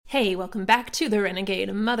Hey, welcome back to the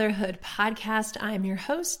Renegade Motherhood Podcast. I'm your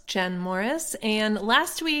host, Jen Morris, and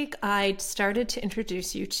last week I started to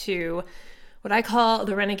introduce you to what I call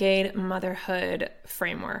the Renegade Motherhood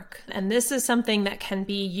Framework. And this is something that can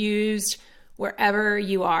be used wherever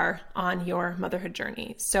you are on your motherhood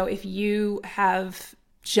journey. So if you have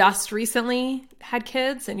just recently had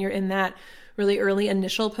kids and you're in that really early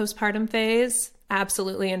initial postpartum phase,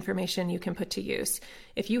 absolutely information you can put to use.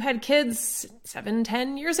 If you had kids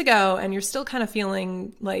 7-10 years ago and you're still kind of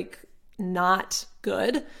feeling like not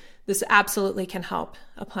good, this absolutely can help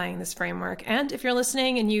applying this framework. And if you're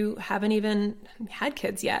listening and you haven't even had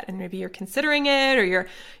kids yet, and maybe you're considering it, or you're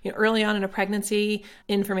early on in a pregnancy,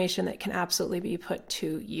 information that can absolutely be put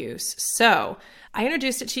to use. So I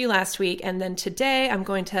introduced it to you last week, and then today and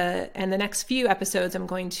the next few episodes, I'm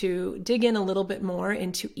going to dig in a little bit more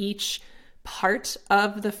into each part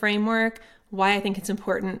of the framework, why I think it's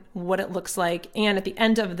important, what it looks like. And at the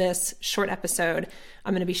end of this short episode,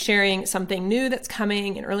 I'm going to be sharing something new that's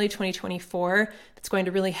coming in early 2024 that's going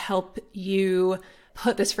to really help you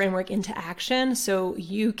put this framework into action so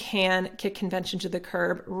you can kick convention to the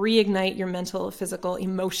curb, reignite your mental, physical,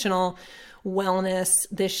 emotional wellness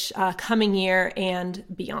this coming year and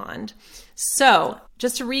beyond. So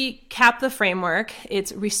just to recap the framework,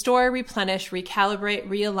 it's restore, replenish, recalibrate,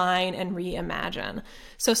 realign, and reimagine.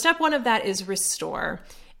 So step one of that is restore.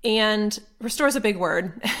 And restore is a big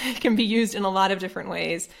word. It can be used in a lot of different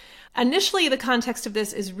ways. Initially, the context of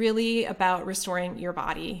this is really about restoring your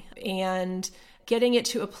body and getting it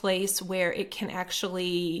to a place where it can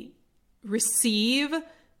actually receive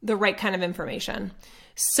the right kind of information.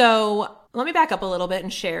 So let me back up a little bit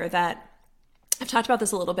and share that I've talked about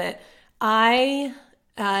this a little bit. When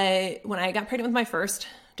I got pregnant with my first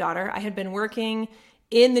daughter, I had been working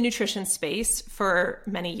in the nutrition space for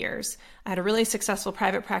many years. I had a really successful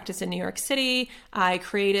private practice in New York City. I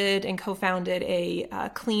created and co-founded a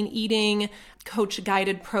clean eating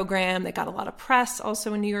coach-guided program that got a lot of press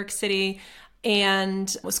also in New York City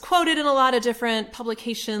and was quoted in a lot of different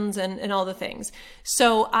publications and all the things.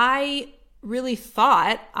 So I really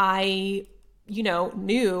thought I,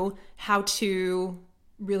 knew how to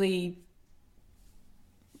really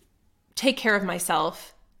take care of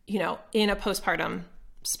myself, in a postpartum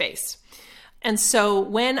space. And so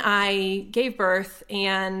when I gave birth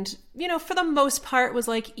and, for the most part was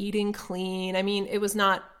like eating clean. I mean,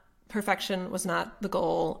 perfection was not the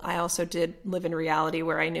goal. I also did live in reality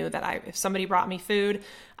where I knew that if somebody brought me food,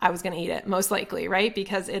 I was going to eat it most likely, right?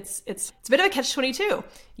 Because it's a bit of a catch-22.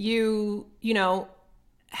 You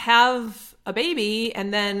have a baby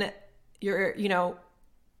and then you're,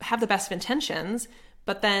 have the best of intentions,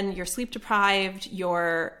 but then you're sleep deprived,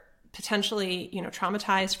 you're potentially,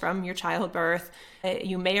 traumatized from your childbirth.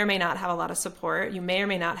 You may or may not have a lot of support. You may or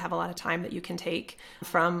may not have a lot of time that you can take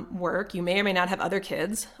from work. You may or may not have other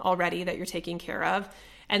kids already that you're taking care of.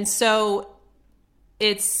 And so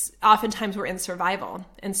it's oftentimes we're in survival.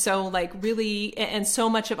 And so and so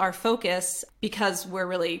much of our focus, because we're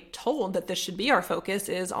really told that this should be our focus,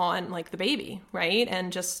 is on the baby, right?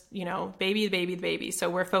 And just, baby, the baby, the baby. So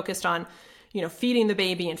we're focused on feeding the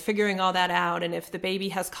baby and figuring all that out. And if the baby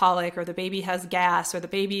has colic or the baby has gas or the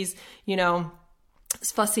baby's,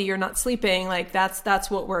 is fussy or not sleeping,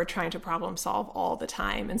 that's what we're trying to problem solve all the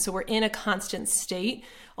time. And so we're in a constant state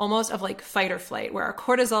almost of fight or flight, where our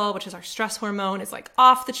cortisol, which is our stress hormone, is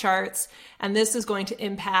off the charts. And this is going to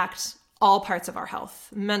impact all parts of our health: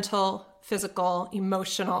 mental, physical,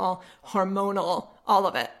 emotional, hormonal, all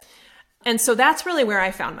of it. And so that's really where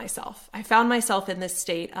I found myself. I found myself in this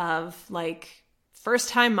state of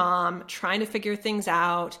first-time mom, trying to figure things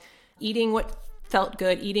out, eating what felt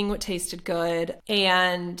good, eating what tasted good,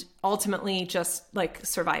 and ultimately just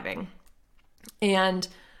surviving. And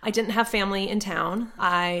I didn't have family in town.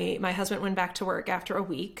 My husband went back to work after a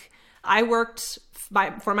week. I worked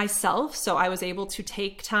for myself, so I was able to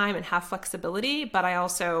take time and have flexibility, but I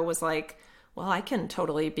also was well, I can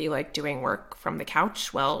totally be doing work from the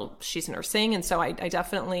couch while she's nursing. And so I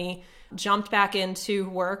definitely jumped back into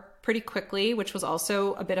work pretty quickly, which was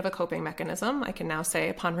also a bit of a coping mechanism, I can now say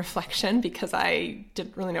upon reflection, because I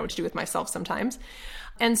didn't really know what to do with myself sometimes.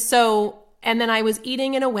 And then I was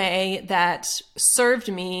eating in a way that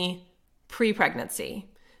served me pre-pregnancy.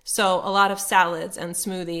 So a lot of salads and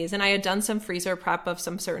smoothies, and I had done some freezer prep of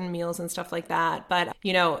some certain meals and stuff like that. But,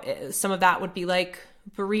 some of that would be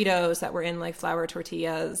burritos that were in flour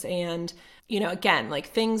tortillas and, again,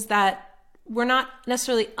 things that were not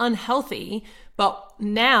necessarily unhealthy, but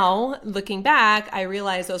now looking back, I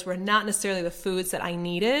realized those were not necessarily the foods that I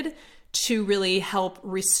needed to really help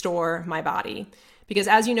restore my body. Because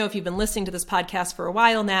as you know, if you've been listening to this podcast for a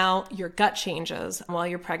while now, your gut changes while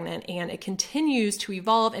you're pregnant, and it continues to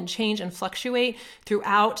evolve and change and fluctuate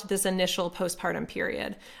throughout this initial postpartum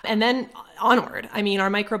period. And then onward. I mean, our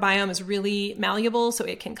microbiome is really malleable, so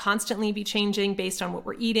it can constantly be changing based on what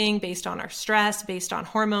we're eating, based on our stress, based on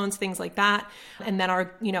hormones, things like that. And then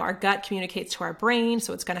our gut communicates to our brain,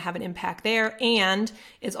 so it's going to have an impact there, and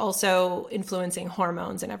is also influencing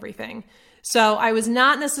hormones and everything. So I was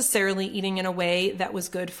not necessarily eating in a way that was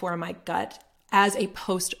good for my gut as a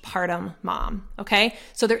postpartum mom, okay?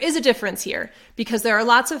 So there is a difference here, because there are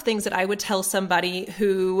lots of things that I would tell somebody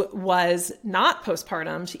who was not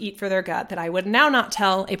postpartum to eat for their gut that I would now not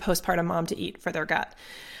tell a postpartum mom to eat for their gut.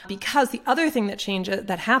 Because the other thing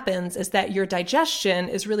that happens is that your digestion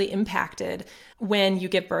is really impacted when you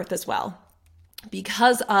give birth as well,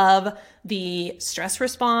 because of the stress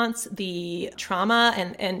response, the trauma,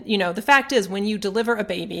 and the fact is, when you deliver a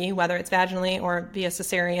baby, whether it's vaginally or via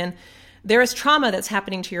cesarean, there is trauma that's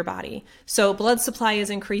happening to your body. So blood supply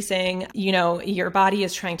is increasing, your body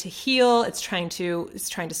is trying to heal, it's trying to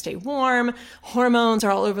stay warm. Hormones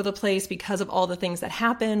are all over the place because of all the things that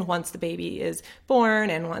happen once the baby is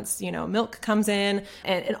born and once, milk comes in,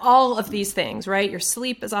 and all of these things, right? Your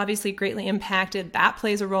sleep is obviously greatly impacted. That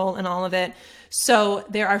plays a role in all of it. So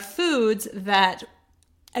there are foods that,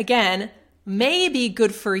 again, may be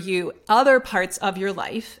good for you other parts of your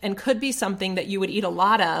life and could be something that you would eat a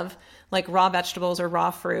lot of, like raw vegetables or raw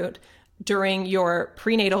fruit during your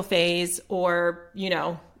prenatal phase or,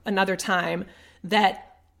 another time,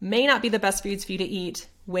 that may not be the best foods for you to eat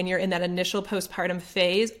when you're in that initial postpartum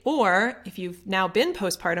phase, or if you've now been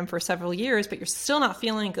postpartum for several years, but you're still not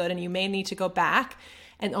feeling good and you may need to go back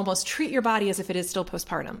and almost treat your body as if it is still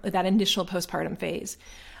postpartum, that initial postpartum phase.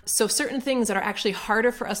 So certain things that are actually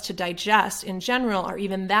harder for us to digest in general are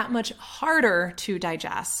even that much harder to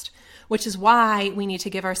digest, which is why we need to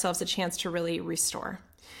give ourselves a chance to really restore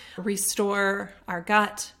our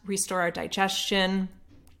gut, restore our digestion.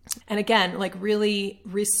 And again, really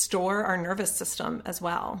restore our nervous system as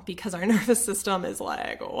well, because our nervous system is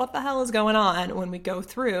like, what the hell is going on when we go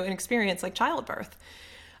through an experience like childbirth?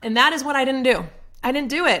 And that is what I didn't do. I didn't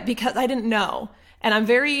do it because I didn't know. And I'm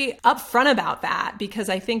very upfront about that, because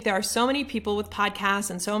I think there are so many people with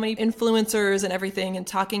podcasts and so many influencers and everything and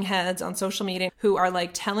talking heads on social media who are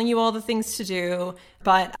telling you all the things to do,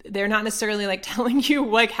 but they're not necessarily telling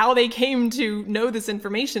you how they came to know this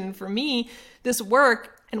information. For me, this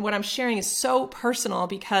work and what I'm sharing is so personal,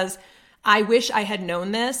 because I wish I had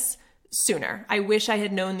known this sooner. I wish I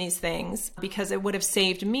had known these things, because it would have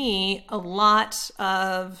saved me a lot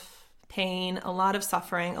of pain, a lot of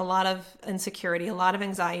suffering, a lot of insecurity, a lot of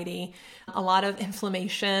anxiety, a lot of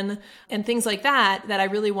inflammation, and things like that I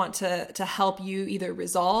really want to help you either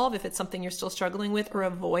resolve if it's something you're still struggling with, or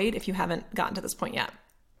avoid if you haven't gotten to this point yet.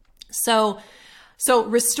 So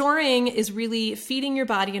restoring is really feeding your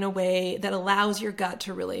body in a way that allows your gut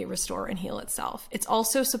to really restore and heal itself. It's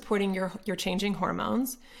also supporting your changing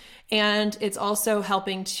hormones. And it's also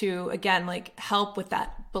helping to, again, help with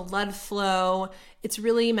that blood flow. It's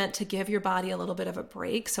really meant to give your body a little bit of a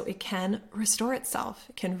break so it can restore itself.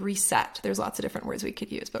 It can reset. There's lots of different words we could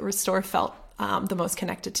use, but restore felt the most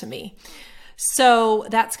connected to me. So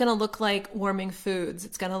that's going to look like warming foods.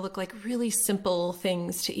 It's going to look like really simple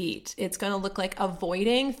things to eat. It's going to look like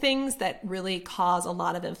avoiding things that really cause a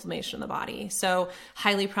lot of inflammation in the body. So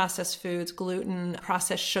highly processed foods, gluten,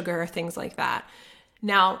 processed sugar, things like that.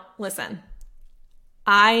 Now, listen,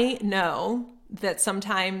 I know that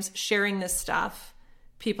sometimes sharing this stuff,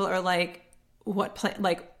 people are like,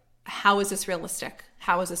 how is this realistic?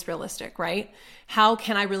 How is this realistic, right? How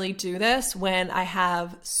can I really do this when I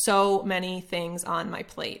have so many things on my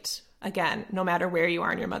plate? Again, no matter where you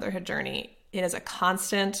are in your motherhood journey, it is a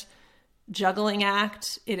constant juggling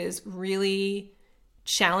act. It is really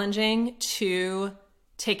challenging to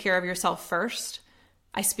take care of yourself first.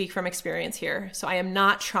 I speak from experience here, so I am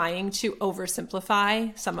not trying to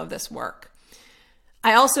oversimplify some of this work.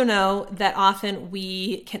 I also know that often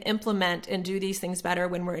we can implement and do these things better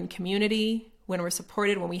when we're in community, when we're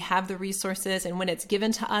supported, when we have the resources, and when it's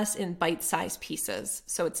given to us in bite-sized pieces.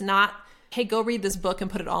 So it's not, hey, go read this book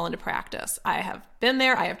and put it all into practice. I have been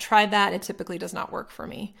there. I have tried that. It typically does not work for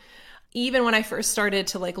me. Even when I first started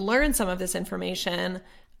to learn some of this information,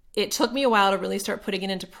 it took me a while to really start putting it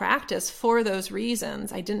into practice for those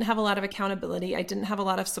reasons. I didn't have a lot of accountability. I didn't have a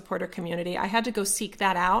lot of support or community. I had to go seek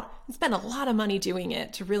that out and spend a lot of money doing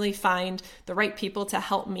it to really find the right people to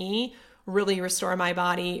help me really restore my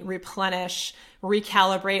body, replenish,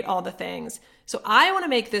 recalibrate all the things. So I want to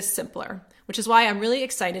make this simpler, which is why I'm really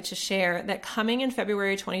excited to share that coming in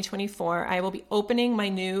February 2024, I will be opening my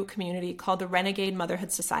new community called the Renegade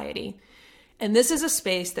Motherhood Society. And this is a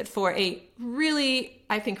space that for a really,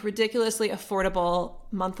 I think, ridiculously affordable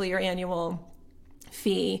monthly or annual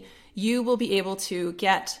fee, you will be able to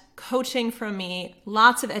get coaching from me,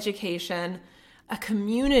 lots of education, a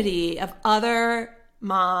community of other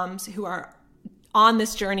moms who are on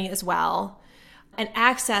this journey as well, and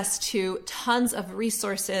access to tons of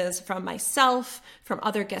resources from myself, from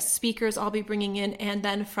other guest speakers I'll be bringing in, and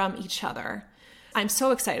then from each other. I'm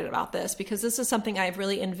so excited about this because this is something I've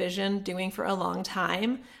really envisioned doing for a long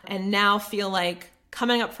time and now feel like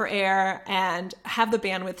coming up for air and have the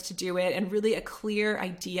bandwidth to do it and really a clear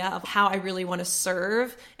idea of how I really want to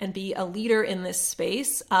serve and be a leader in this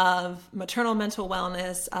space of maternal mental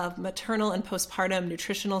wellness, of maternal and postpartum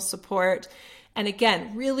nutritional support. And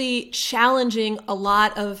again, really challenging a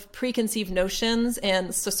lot of preconceived notions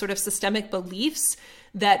and sort of systemic beliefs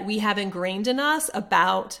that we have ingrained in us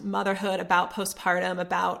about motherhood, about postpartum,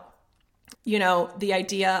 about, the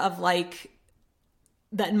idea of like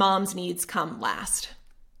that mom's needs come last,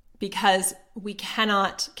 because we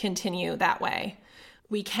cannot continue that way.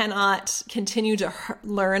 We cannot continue to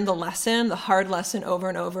learn the hard lesson over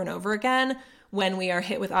and over and over again when we are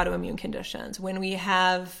hit with autoimmune conditions, when we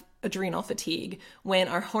have adrenal fatigue, when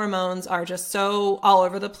our hormones are just so all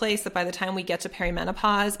over the place that by the time we get to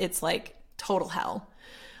perimenopause, it's like total hell.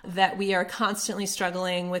 That we are constantly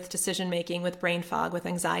struggling with decision-making, with brain fog, with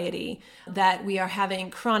anxiety, that we are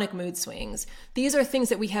having chronic mood swings. These are things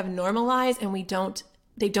that we have normalized and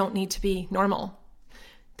they don't need to be normal.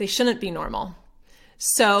 They shouldn't be normal.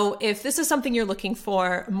 So if this is something you're looking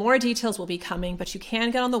for, more details will be coming, but you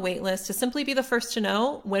can get on the wait list to simply be the first to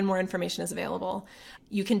know when more information is available.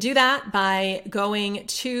 You can do that by going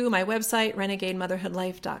to my website,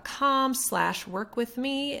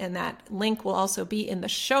 renegademotherhoodlife.com/workwithme. And that link will also be in the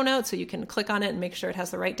show notes. So you can click on it and make sure it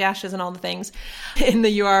has the right dashes and all the things in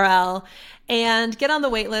the URL and get on the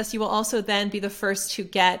wait list. You will also then be the first to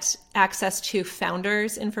get access to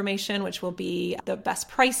founders information, which will be the best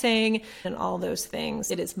pricing and all those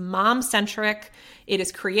things. It is mom-centric. It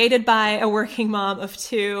is created by a working mom of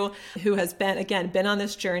two who has been on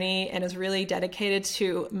this journey and is really dedicated to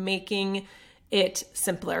making it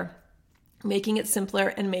simpler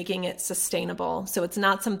and making it sustainable. So it's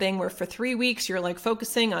not something where for 3 weeks you're like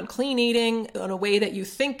focusing on clean eating in a way that you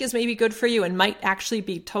think is maybe good for you and might actually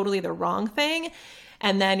be totally the wrong thing.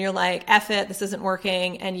 And then you're like, F it, this isn't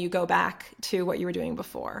working. And you go back to what you were doing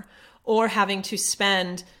before, or having to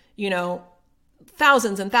spend,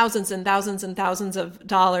 thousands and thousands and thousands and thousands of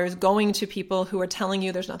dollars going to people who are telling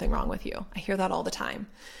you there's nothing wrong with you. I hear that all the time.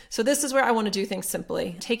 So this is where I want to do things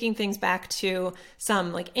simply, taking things back to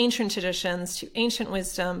some like ancient traditions, to ancient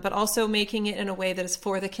wisdom, but also making it in a way that is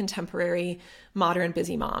for the contemporary, modern,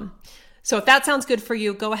 busy mom. So if that sounds good for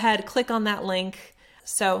you, go ahead, click on that link.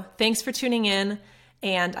 So thanks for tuning in,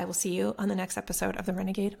 and I will see you on the next episode of the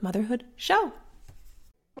Renegade Motherhood Show.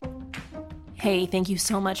 Hey, thank you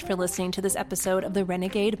so much for listening to this episode of the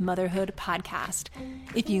Renegade Motherhood Podcast.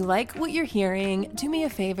 If you like what you're hearing, do me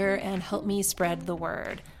a favor and help me spread the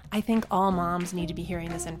word. I think all moms need to be hearing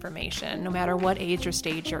this information, no matter what age or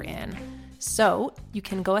stage you're in. So you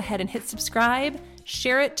can go ahead and hit subscribe,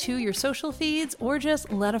 share it to your social feeds, or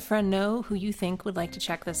just let a friend know who you think would like to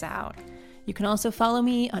check this out. You can also follow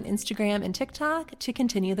me on Instagram and TikTok to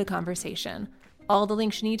continue the conversation. All the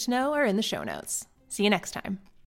links you need to know are in the show notes. See you next time.